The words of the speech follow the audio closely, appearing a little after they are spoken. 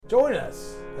Join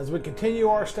us as we continue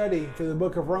our study through the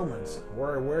book of Romans,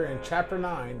 where we're in chapter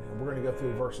 9, and we're going to go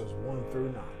through verses 1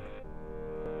 through 9.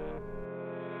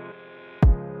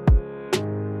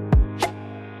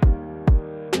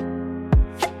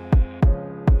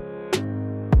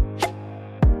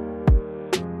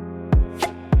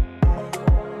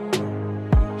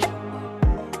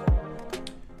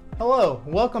 Hello,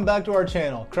 welcome back to our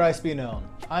channel, Christ Be Known.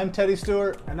 I'm Teddy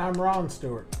Stewart. And I'm Ron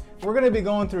Stewart. We're going to be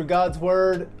going through God's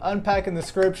Word, unpacking the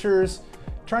Scriptures,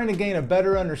 trying to gain a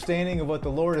better understanding of what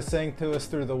the Lord is saying to us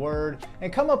through the Word,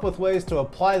 and come up with ways to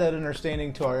apply that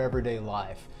understanding to our everyday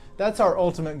life. That's our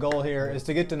ultimate goal here, is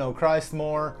to get to know Christ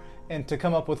more and to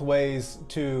come up with ways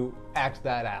to act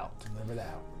that out. Live it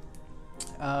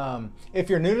out.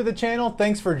 If you're new to the channel,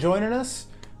 thanks for joining us.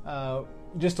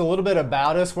 Just a little bit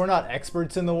about us. We're not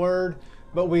experts in the Word,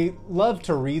 but we love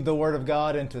to read the Word of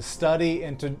God and to study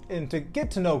and to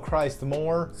get to know Christ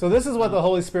more. So this is what the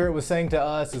Holy Spirit was saying to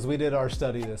us as we did our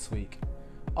study this week.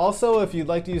 Also, if you'd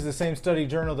like to use the same study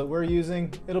journal that we're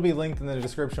using, it'll be linked in the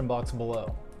description box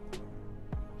below.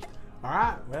 All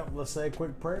right, well, let's say a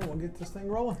quick prayer and we'll get this thing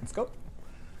rolling. Let's go.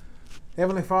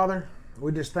 Heavenly Father,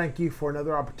 we just thank you for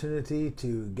another opportunity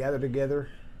to gather together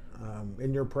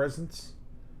in your presence.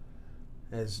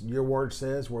 As your word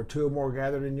says, where two or more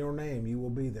gathered in your name, you will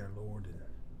be there, Lord. And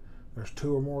there's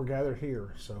two or more gathered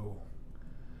here. So,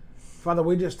 Father,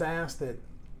 we just ask that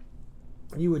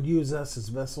you would use us as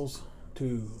vessels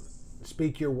to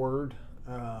speak your word,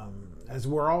 as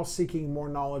we're all seeking more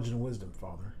knowledge and wisdom,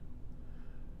 Father.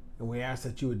 And we ask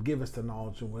that you would give us the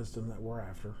knowledge and wisdom that we're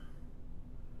after.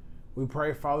 We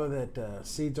pray, Father, that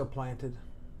seeds are planted,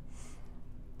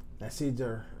 that seeds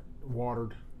are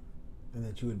watered, and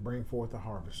that you would bring forth a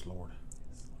harvest, Lord.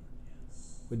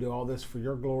 We do all this for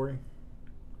your glory,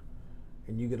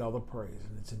 and you get all the praise.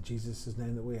 And it's in Jesus'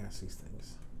 name that we ask these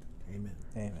things. Amen.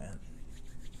 Amen.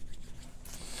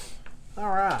 All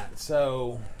right,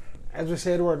 so as we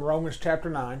said, we're in Romans chapter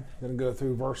 9. Going to go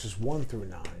through verses 1 through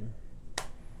 9.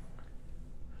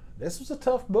 This was a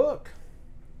tough book.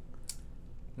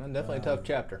 Definitely a tough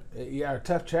chapter. Yeah, a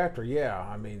tough chapter, yeah.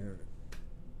 I mean,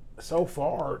 so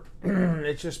far,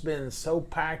 it's just been so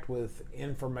packed with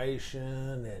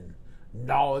information and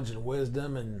knowledge and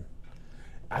wisdom, and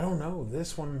I don't know,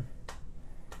 this one,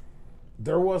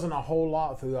 there wasn't a whole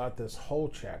lot throughout this whole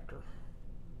chapter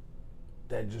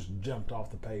that just jumped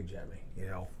off the page at me, you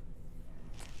know.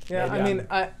 Yeah, I mean,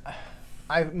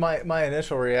 my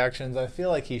initial reactions, I feel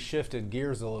like he shifted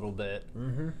gears a little bit.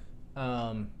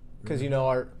 Because, you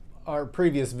know, our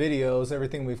previous videos,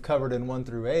 everything we've covered in 1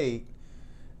 through 8,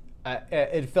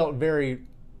 it felt very,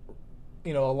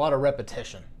 you know, a lot of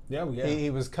repetition. Yeah. He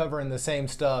was covering the same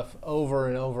stuff over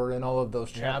and over in all of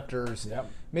those chapters,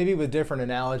 maybe with different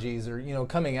analogies or, you know,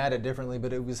 coming at it differently,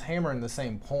 but it was hammering the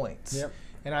same points. Yep.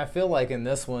 And I feel like in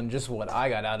this one, just what I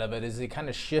got out of it is he kind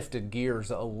of shifted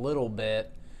gears a little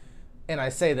bit. And I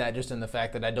say that just in the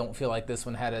fact that I don't feel like this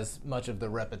one had as much of the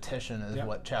repetition as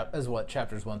what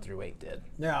chapters 1 through 8 did.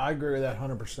 Yeah, I agree with that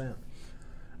 100%.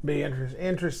 Be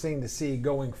interesting to see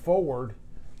going forward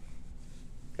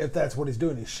if that's what he's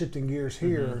doing. He's shifting gears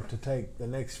here to take the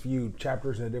next few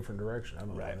chapters in a different direction. I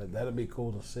don't know. That'd be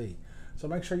cool to see. So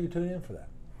make sure you tune in for that.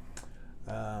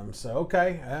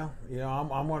 Okay, well, you know,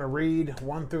 I'm going to read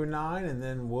 1 through 9, and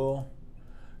then we'll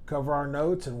cover our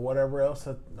notes and whatever else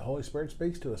that the Holy Spirit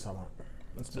speaks to us on.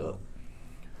 Let's do it.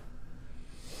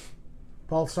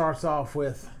 Paul starts off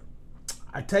with,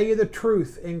 I tell you the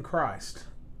truth in Christ.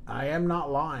 I am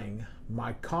not lying,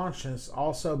 my conscience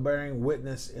also bearing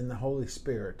witness in the Holy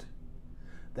Spirit,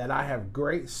 that I have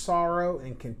great sorrow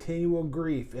and continual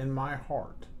grief in my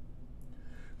heart.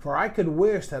 For I could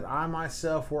wish that I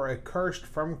myself were accursed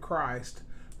from Christ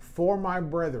for my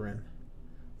brethren,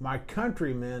 my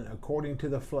countrymen according to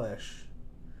the flesh,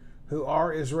 who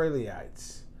are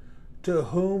Israelites, to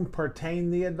whom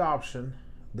pertain the adoption,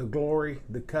 the glory,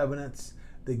 the covenants,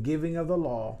 the giving of the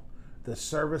law, the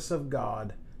service of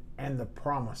God, and the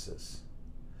promises,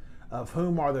 of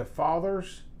whom are the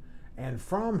fathers, and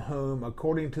from whom,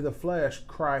 according to the flesh,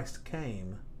 Christ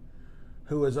came,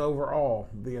 who is over all,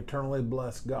 the eternally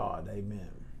blessed God.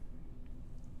 Amen.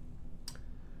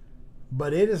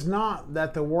 But it is not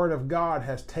that the word of God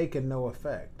has taken no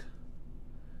effect,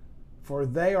 for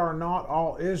they are not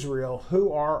all Israel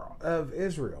who are of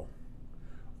Israel,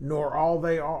 nor are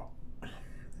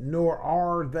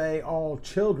they all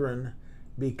children,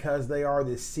 because they are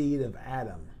the seed of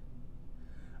Adam.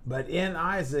 But in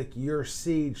Isaac your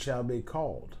seed shall be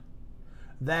called.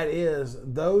 That is,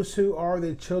 those who are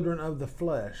the children of the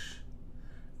flesh,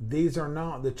 these are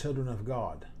not the children of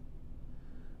God.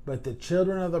 but the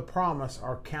children of the promise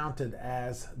are counted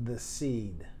as the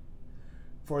seed.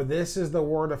 For this is the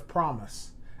word of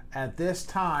promise. At this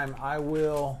time I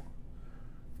will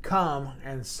come,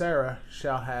 and Sarah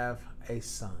shall have a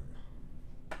son.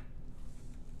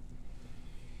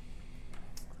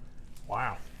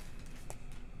 Wow.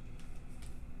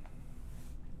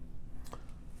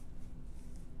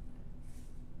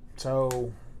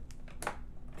 So,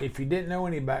 if you didn't know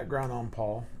any background on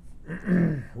Paul,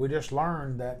 we just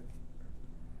learned that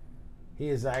he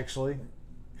is actually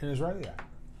an Israelite.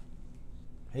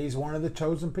 He's one of the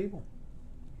chosen people.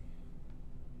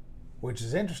 Which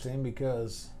is interesting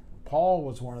because Paul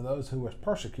was one of those who was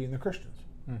persecuting the Christians.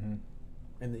 Mm-hmm.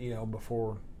 And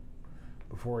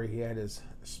before he had his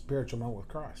spiritual moment with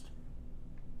Christ.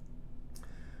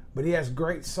 But he has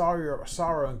great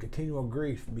sorrow and continual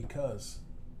grief because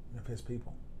of his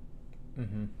people.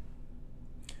 Mm-hmm.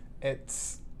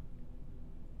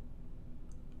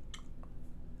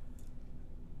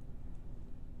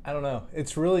 I don't know.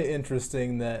 It's really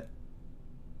interesting that,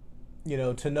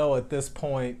 to know at this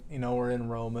point, we're in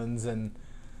Romans and,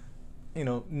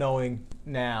 knowing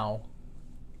now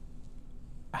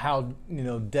how,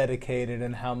 dedicated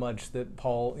and how much that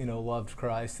Paul, loved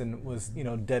Christ and was,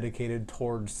 dedicated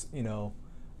towards,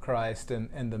 Christ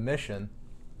and the mission.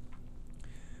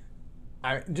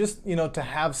 I just, to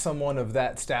have someone of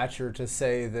that stature to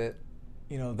say that,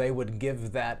 they would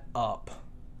give that up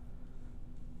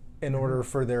in order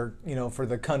for their, for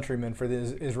the countrymen, for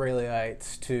the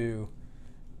Israelites to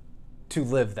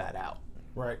live that out.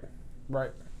 Right.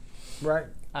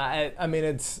 I mean,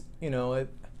 it's,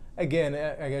 again,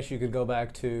 I guess you could go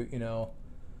back to,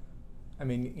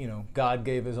 God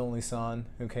gave his only son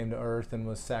who came to earth and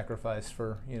was sacrificed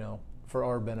for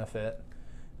our benefit.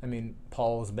 I mean,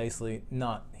 Paul is basically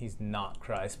he's not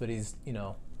Christ, but he's,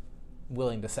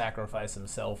 willing to sacrifice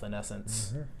himself in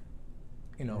essence,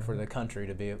 for the country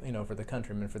to be, for the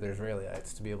countrymen, for the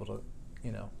Israelites to be able to,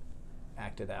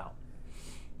 act it out.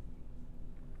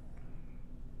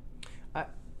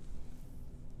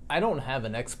 I don't have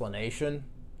an explanation.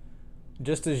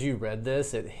 Just as you read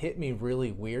this, it hit me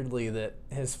really weirdly that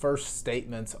his first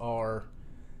statements are,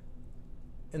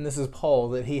 and this is Paul,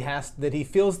 that he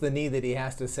feels the need that he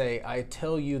has to say, I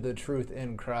tell you the truth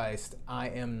in Christ, I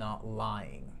am not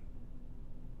lying.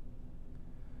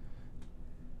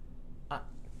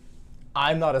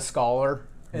 I'm not a scholar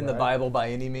in the Bible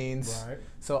by any means. Right.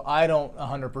 So I don't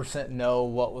 100% know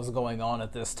what was going on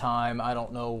at this time. I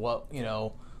don't know what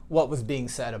was being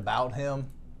said about him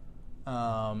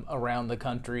around the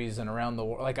countries and around the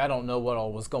world. Like, I don't know what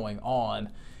all was going on.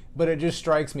 But it just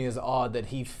strikes me as odd that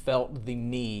he felt the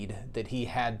need that he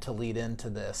had to lead into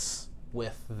this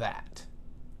with that.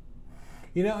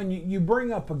 And you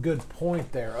bring up a good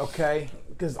point there, okay?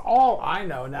 Because all I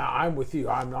know now, I'm with you.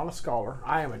 I'm not a scholar.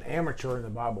 I am an amateur in the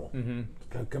Bible,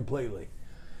 completely.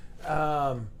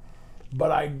 But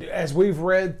as we've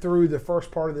read through the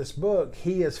first part of this book,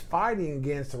 he is fighting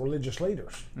against the religious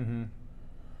leaders. Mm-hmm.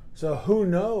 So who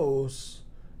knows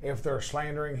if they're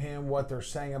slandering him, what they're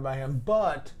saying about him.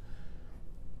 But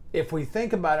if we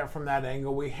think about it from that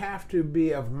angle, we have to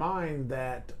be of mind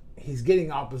that he's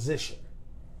getting opposition.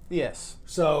 Yes.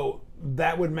 So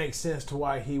that would make sense to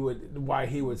why he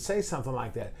would say something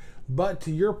like that. But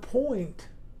to your point,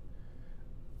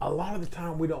 a lot of the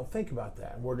time we don't think about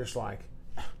that. We're just like,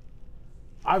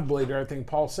 I've believed everything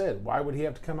Paul said. Why would he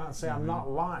have to come out and say, I'm not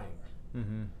lying?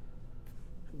 Mm-hmm.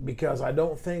 Because I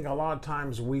don't think a lot of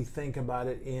times we think about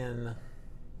it in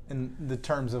the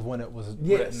terms of when it was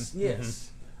written. Yes.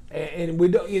 Mm-hmm. And we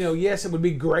don't, yes, it would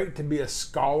be great to be a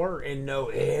scholar and know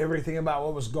everything about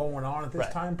what was going on at this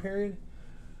time period.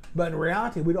 But in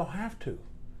reality, we don't have to.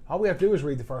 All we have to do is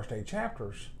read the first 8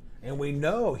 chapters, and we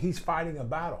know he's fighting a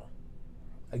battle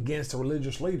against the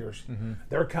religious leaders. Mm-hmm.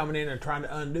 They're coming in and trying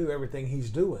to undo everything he's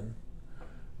doing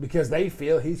because they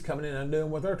feel he's coming in and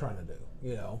undoing what they're trying to do.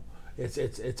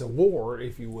 It's a war,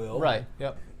 if you will. Right.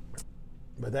 Yep.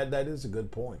 But that is a good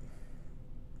point.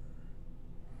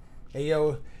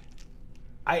 And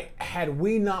had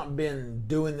we not been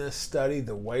doing this study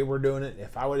the way we're doing it,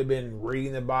 if I would have been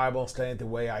reading the Bible and studying it the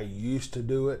way I used to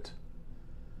do it,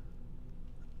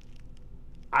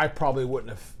 I probably wouldn't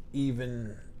have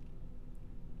even.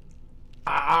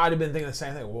 I'd have been thinking the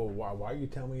same thing. Well, why are you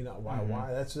telling me you're not? Why? Mm-hmm.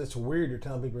 Why? That's weird. You're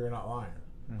telling people you're not lying.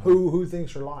 Mm-hmm. Who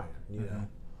thinks you're lying?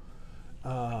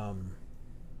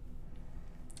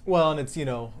 Well, and it's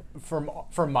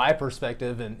from my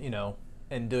perspective, and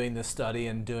and doing this study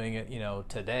and doing it,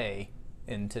 today,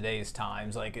 in today's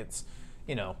times, like it's,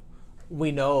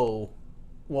 we know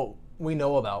what we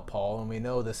know about Paul and we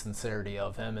know the sincerity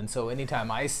of him. And so anytime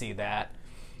I see that,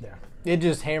 Yeah. It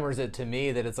just hammers it to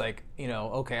me that it's like,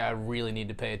 okay, I really need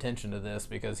to pay attention to this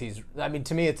because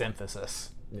to me it's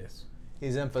emphasis. Yes.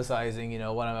 He's emphasizing,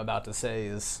 what I'm about to say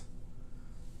is,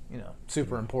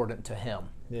 super important to him.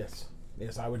 Yes.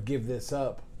 Yes, I would give this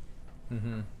up.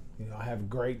 Mm-hmm. I have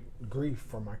great grief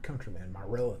for my countrymen, my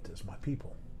relatives, my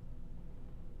people.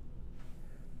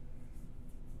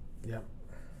 Yep.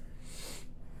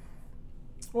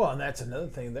 Well, and that's another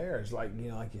thing there is like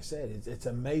you said, it's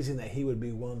amazing that he would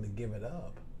be willing to give it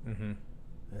up. Mm-hmm.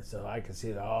 And so I can see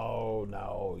it. Oh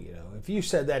no, if you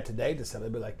said that today to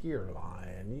somebody, they'd be like, "You're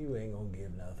lying. You ain't gonna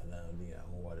give nothing up.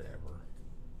 Whatever."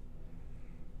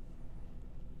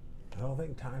 I don't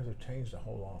think times have changed a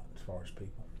whole lot as far as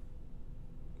people.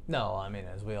 No, I mean,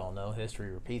 as we all know,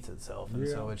 history repeats itself, and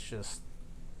so it's just,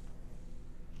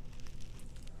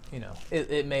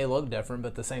 it may look different,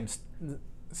 but the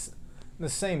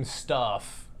same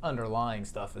stuff, underlying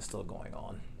stuff, is still going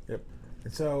on. Yep.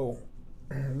 And so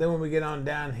then when we get on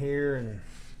down here, and it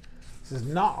says,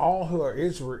 "Not all who are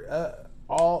Israel,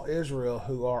 all Israel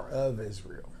who are of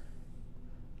Israel,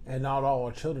 and not all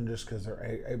are children just because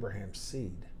they're Abraham's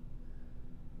seed."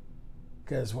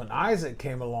 Because when Isaac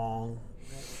came along,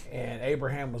 and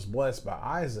Abraham was blessed by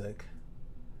Isaac,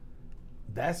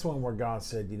 that's when where God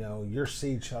said, "Your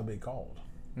seed shall be called."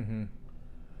 Mm-hmm.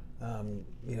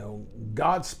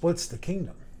 God splits the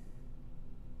kingdom.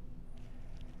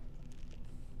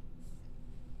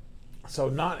 So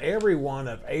not every one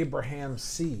of Abraham's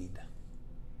seed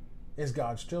is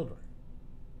God's children.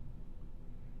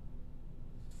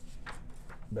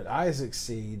 But Isaac's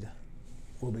seed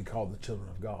will be called the children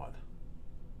of God.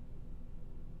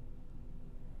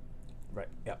 Right.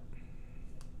 Yep.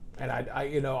 And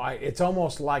it's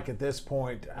almost like at this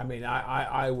point,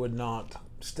 I would not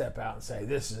step out and say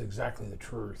this is exactly the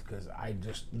truth because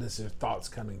this is thoughts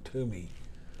coming to me.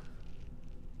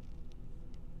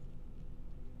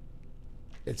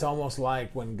 It's almost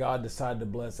like when God decided to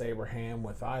bless Abraham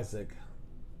with Isaac,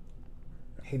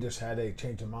 he just had a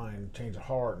change of mind, change of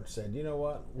heart, and said, "You know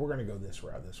what? We're going to go this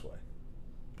route, this way."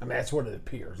 That's what it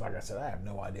appears. Like I said, I have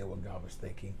no idea what God was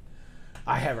thinking.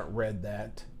 I haven't read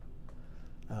that.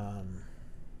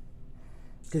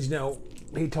 Because,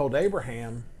 he told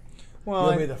Abraham,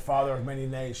 "You'll be the father of many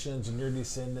nations, and your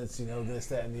descendants, this,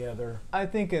 that, and the other." I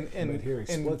think But here he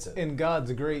splits it. in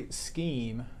God's great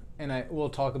scheme, and we'll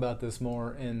talk about this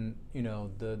more in,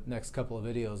 the next couple of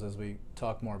videos as we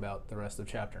talk more about the rest of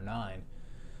chapter 9.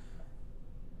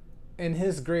 In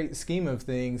his great scheme of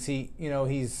things,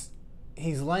 he's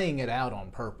laying it out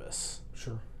on purpose.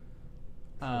 Sure.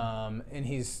 And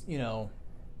he's,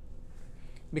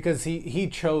 because he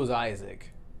chose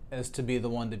Isaac as to be the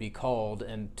one to be called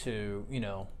and to,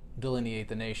 delineate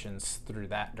the nations through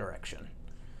that direction.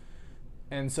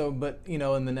 And so, but,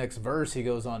 in the next verse, he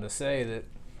goes on to say that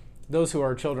those who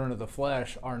are children of the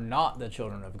flesh are not the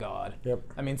children of God.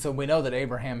 Yep. So we know that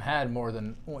Abraham had more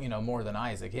than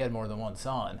Isaac. He had more than one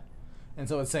son. And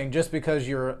so it's saying just because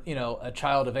you're, a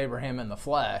child of Abraham in the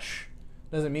flesh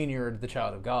doesn't mean you're the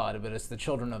child of God, but it's the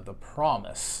children of the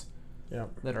promise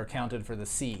that are counted for the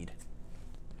seed.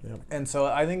 Yep. And so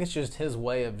I think it's just his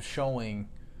way of showing,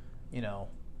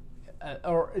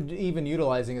 or even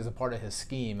utilizing as a part of his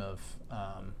scheme of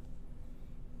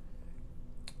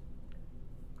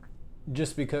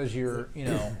just because you're,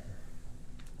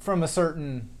 from a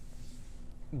certain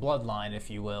bloodline, if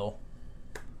you will,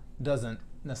 doesn't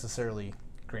necessarily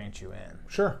grant you in.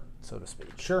 Sure. So to speak.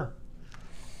 Sure.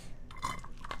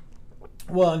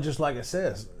 Well, and just like it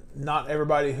says, not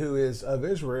everybody who is of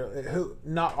Israel,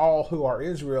 not all who are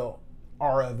Israel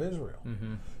are of Israel.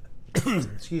 Mm-hmm.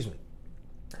 Excuse me.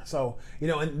 So,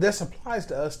 and this applies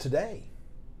to us today.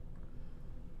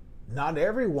 Not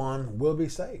everyone will be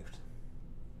saved.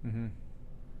 Mm-hmm.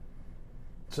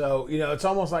 So, it's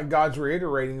almost like God's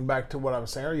reiterating back to what I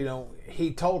was saying.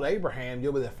 He told Abraham,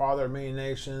 "You'll be the father of many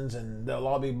nations, and they'll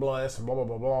all be blessed," and blah,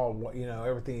 blah, blah, blah,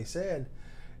 everything he said.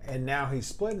 And now he's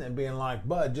splitting it, being like,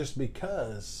 "But just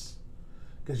because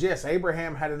yes,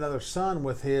 Abraham had another son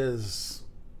with his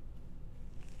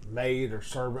maid or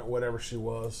servant, whatever she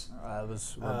was." It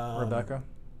was Rebecca.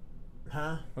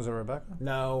 Huh? Was it Rebecca?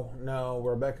 No.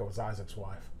 Rebecca was Isaac's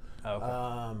wife. Oh,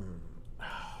 okay.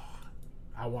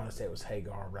 I want to say it was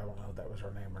Hagar, but I don't know if that was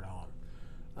her name or not.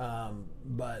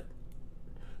 But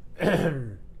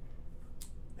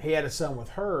he had a son with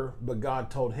her, but God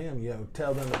told him,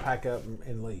 tell them to pack up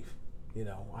and leave. You're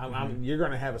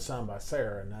going to have a son by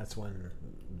Sarah, and that's when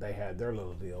they had their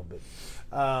little deal. But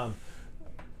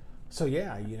so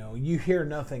yeah, you hear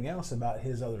nothing else about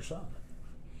his other son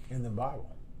in the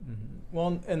Bible. Mm-hmm.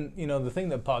 Well, and the thing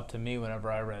that popped to me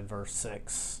whenever I read verse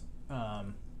 6,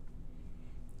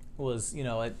 was,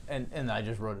 and I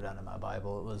just wrote it down in my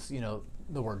Bible. It was,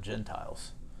 the word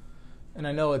Gentiles. And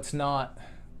I know it's not,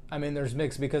 there's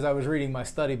mixed, because I was reading my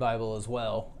study Bible as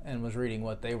well and was reading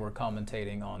what they were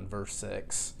commentating on verse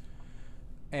 6.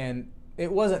 And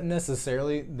it wasn't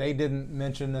necessarily, they didn't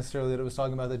mention necessarily that it was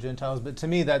talking about the Gentiles, but to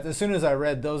me, that as soon as I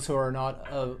read those who are not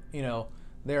of,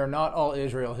 they are not all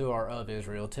Israel who are of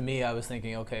Israel. To me, I was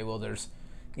thinking, okay, well, there's,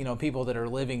 people that are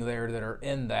living there that are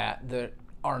in that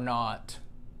are not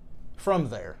from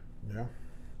there. Yeah,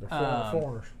 they're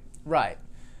foreigners. Right.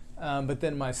 But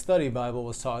then my study Bible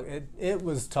was it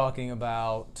was talking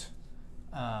about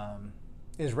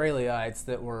Israelites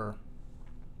that were,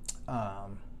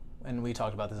 and we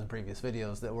talked about this in previous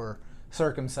videos, that were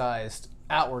circumcised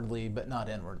outwardly but not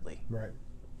inwardly. Right.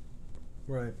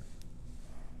 Right.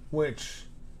 Which,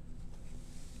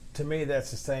 to me, that's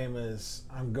the same as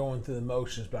I'm going through the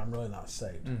motions, but I'm really not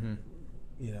saved. Mm-hmm.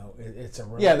 It's a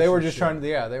relationship. Yeah, they were just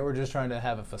trying to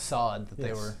have a facade that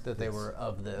Yes. they were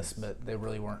of this, Yes. but they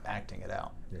really weren't acting it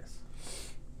out. Yes.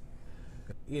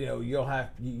 You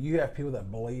have people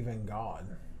that believe in God,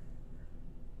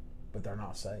 but they're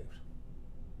not saved.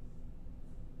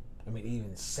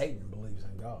 Even Satan believes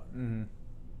in God. Mm-hmm.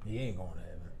 He ain't going to heaven.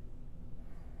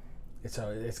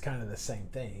 It's kind of the same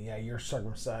thing. Yeah, you're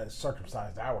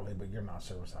circumcised outwardly, but you're not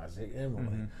circumcised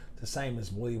inwardly. Mm-hmm. It's the same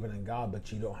as believing in God,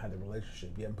 but you don't have the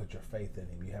relationship. You haven't put your faith in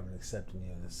Him. You haven't accepted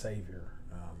Him as Savior.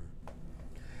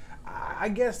 I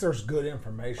guess there's good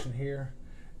information here.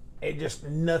 It just,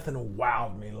 nothing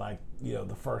wowed me like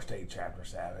the first 8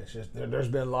 chapters have. It's just there's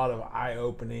been a lot of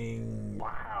eye-opening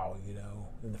wow,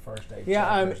 in the first 8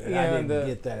 chapters. I didn't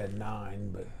get that at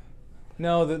 9, but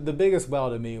no, the biggest wow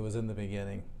to me was in the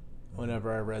beginning.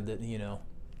 Whenever I read that,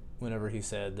 whenever he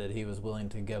said that he was willing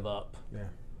to give up,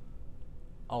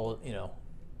 all,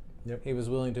 Yep. he was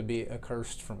willing to be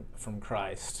accursed from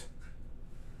Christ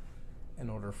in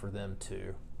order for them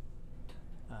to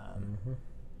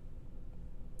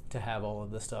have all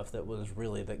of the stuff that was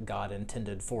really that God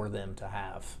intended for them to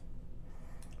have.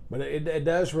 But it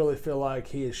does really feel like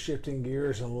he is shifting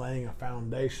gears and laying a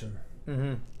foundation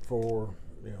for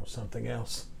something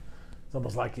else. It's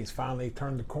almost like he's finally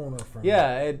turned the corner from.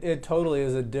 Yeah, it totally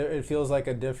is it feels like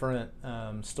a different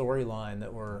storyline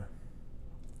that we're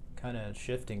kind of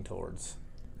shifting towards.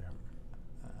 Yeah.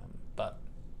 But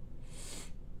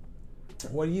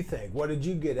what do you think? What did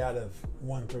you get out of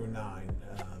 1 through 9?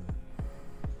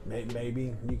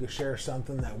 Maybe you could share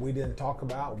something that we didn't talk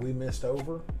about, we missed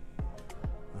over.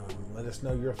 Let us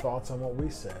know your thoughts on what we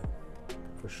said,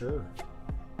 for sure.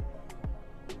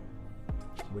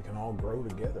 We can all grow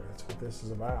together. That's what this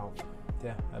is about.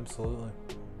 yeah, absolutely.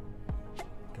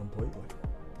 Completely.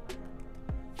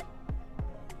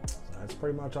 So that's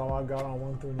pretty much all I've got on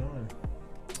 1 through 9.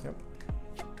 Yep.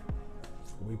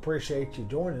 We appreciate you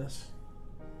joining us.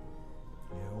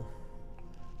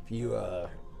 If you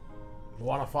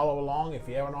want to follow along, if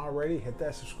you haven't already, hit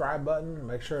that subscribe button.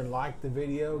 Make sure and like the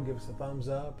video, give us a thumbs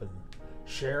up, and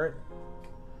share it.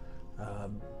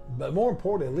 But more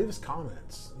importantly, leave us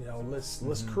comments.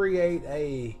 Let's create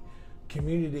a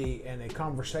community and a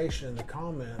conversation in the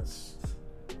comments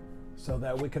so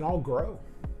that we can all grow.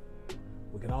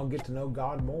 We can all get to know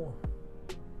God more.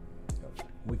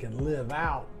 We can live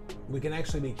out. We can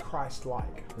actually be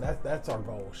Christ-like. That's our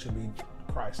goal. Should be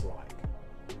Christ-like.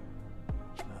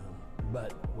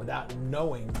 But without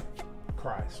knowing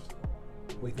Christ,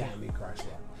 we can't be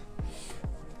Christ-like.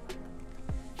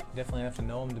 Definitely have to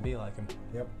know him to be like him.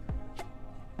 Yep.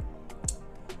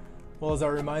 Well, as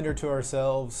our reminder to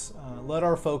ourselves, let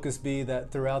our focus be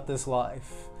that throughout this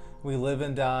life, we live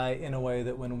and die in a way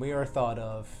that when we are thought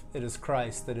of, it is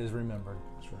Christ that is remembered.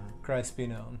 That's right. Christ be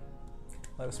known.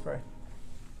 Let us pray.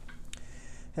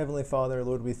 Heavenly Father,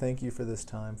 Lord, we thank you for this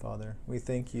time, Father. We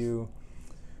thank you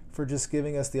for just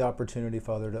giving us the opportunity,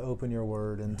 Father, to open your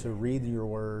word and to read your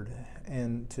word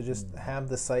and to just have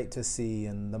the sight to see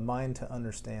and the mind to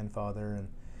understand, Father. And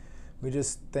we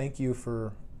just thank you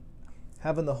for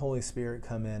having the Holy Spirit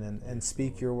come in and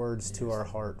speak your words to our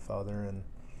heart, Father, and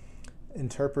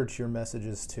interpret your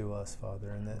messages to us,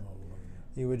 Father, and that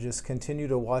you would just continue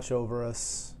to watch over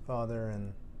us, Father,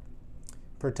 and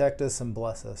protect us and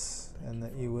bless us, and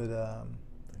that you would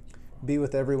be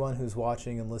with everyone who's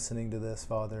watching and listening to this,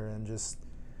 Father, and just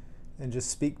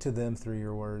speak to them through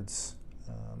your words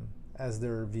as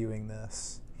they're viewing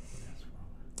this.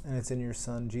 And it's in your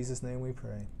Son, Jesus' name we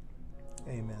pray.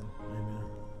 Amen. Amen.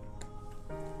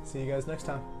 See you guys next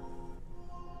time.